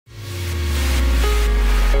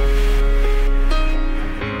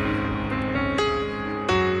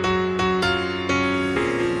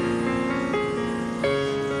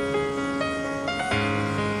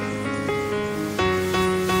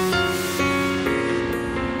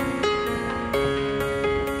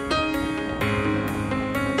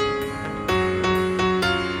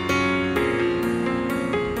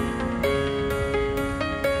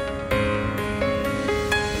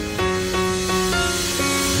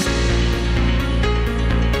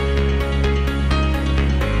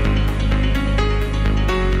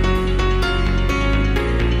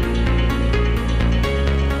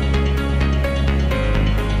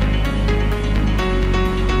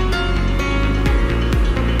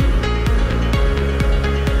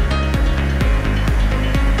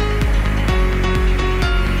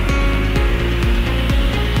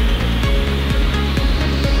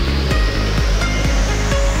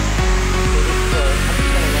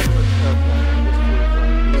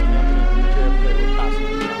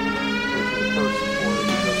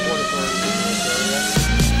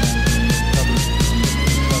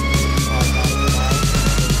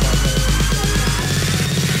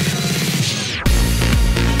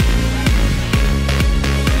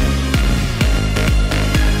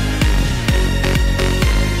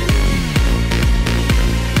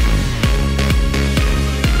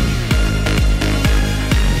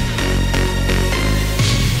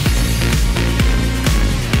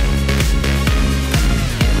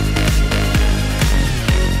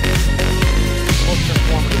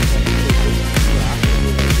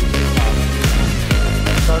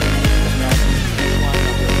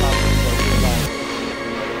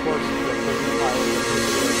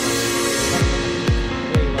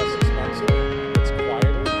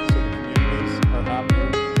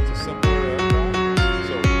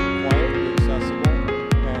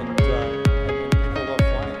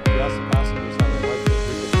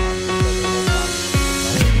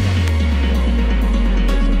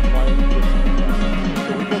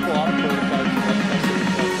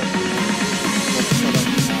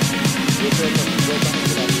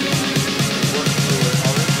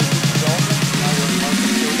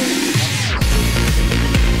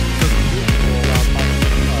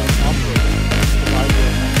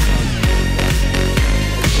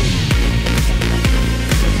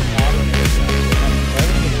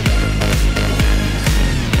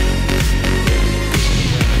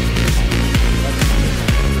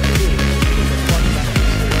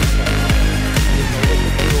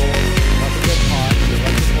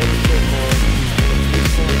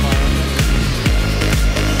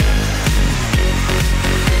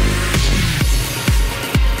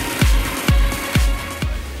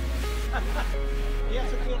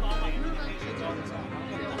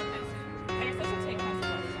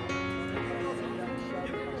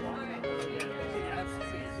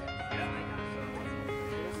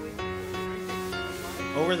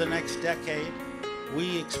Over the next decade,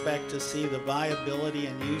 we expect to see the viability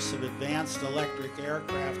and use of advanced electric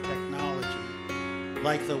aircraft technology,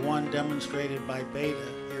 like the one demonstrated by Beta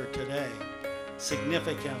here today,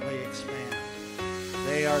 significantly expand.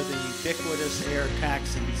 They are the ubiquitous air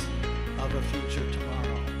taxis of a future tomorrow.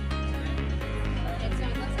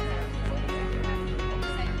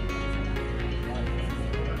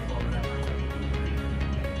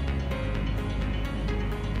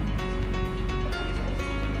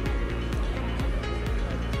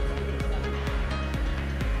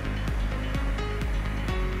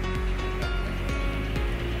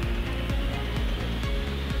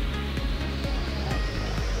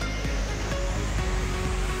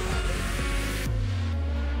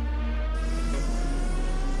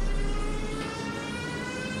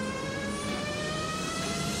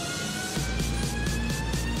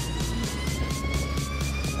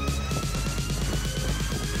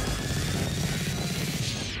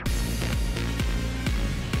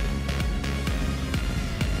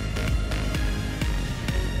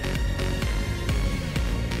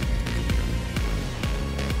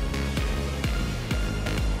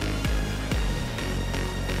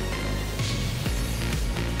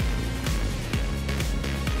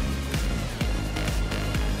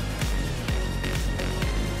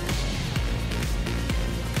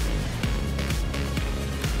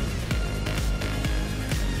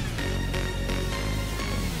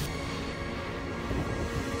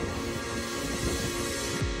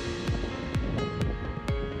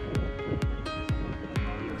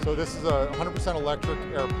 So this is a 100% electric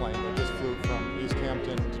airplane that just flew from East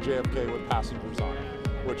Hampton to JFK with passengers on it,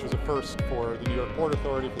 which was a first for the New York Port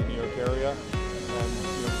Authority for the New York area, and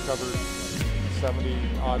we covered 70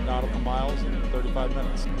 odd nautical miles in 35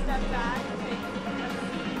 minutes. Step back,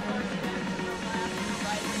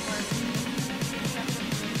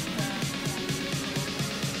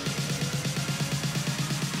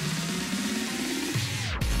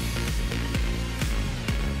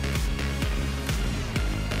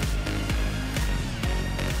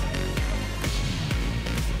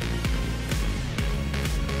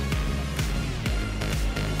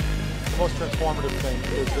 The most transformative thing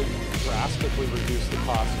is that you drastically reduce the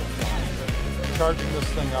cost of flying. Charging this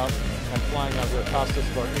thing up and flying out here cost us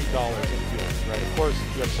about $8 in fuel, right? Of course,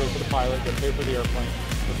 you have to pay for the pilot, you have to pay for the airplane,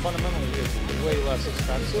 but fundamentally it's way less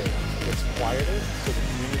expensive, it's quieter, so the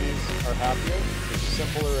communities are happier, it's a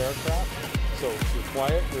simpler aircraft, so you're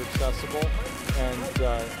quiet, you're accessible, and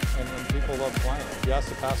people love flying. If you ask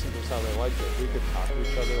the passengers how they like it, we could talk to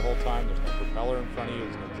each other the whole time, there's no propeller in front of you,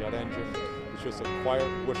 there's no jet engine. It's just a quiet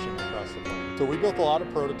whooshing across the plane. So we built a lot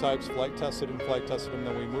of prototypes, flight tested them,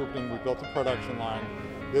 then we moved in, we built a production line.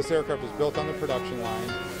 This aircraft was built on the production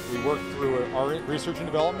line. We worked through our research and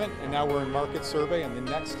development, and now we're in market survey, and the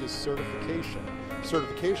next is certification.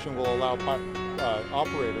 Certification will allow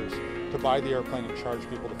operators to buy the airplane and charge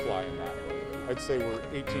people to fly in that. I'd say we're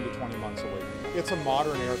 18 to 20 months away from that. It's a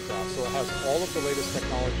modern aircraft, so it has all of the latest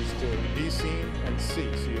technologies to be seen and see,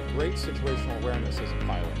 so you have great situational awareness as a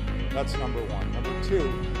pilot. That's number one. Number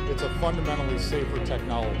two, it's a fundamentally safer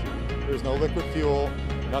technology. There's no liquid fuel,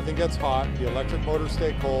 nothing gets hot, the electric motors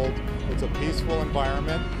stay cold, it's a peaceful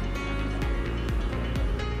environment.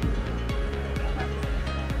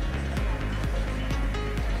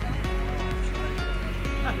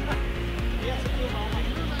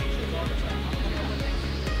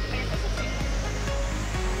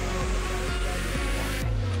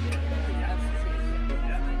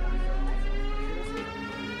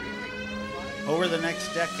 Over the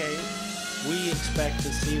next decade, we expect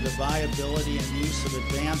to see the viability and use of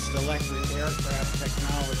advanced electric aircraft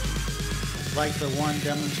technology, like the one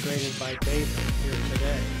demonstrated by Beta here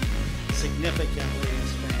today, significantly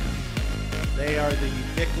expand. They are the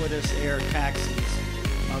ubiquitous air taxis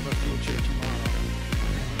of a future tomorrow.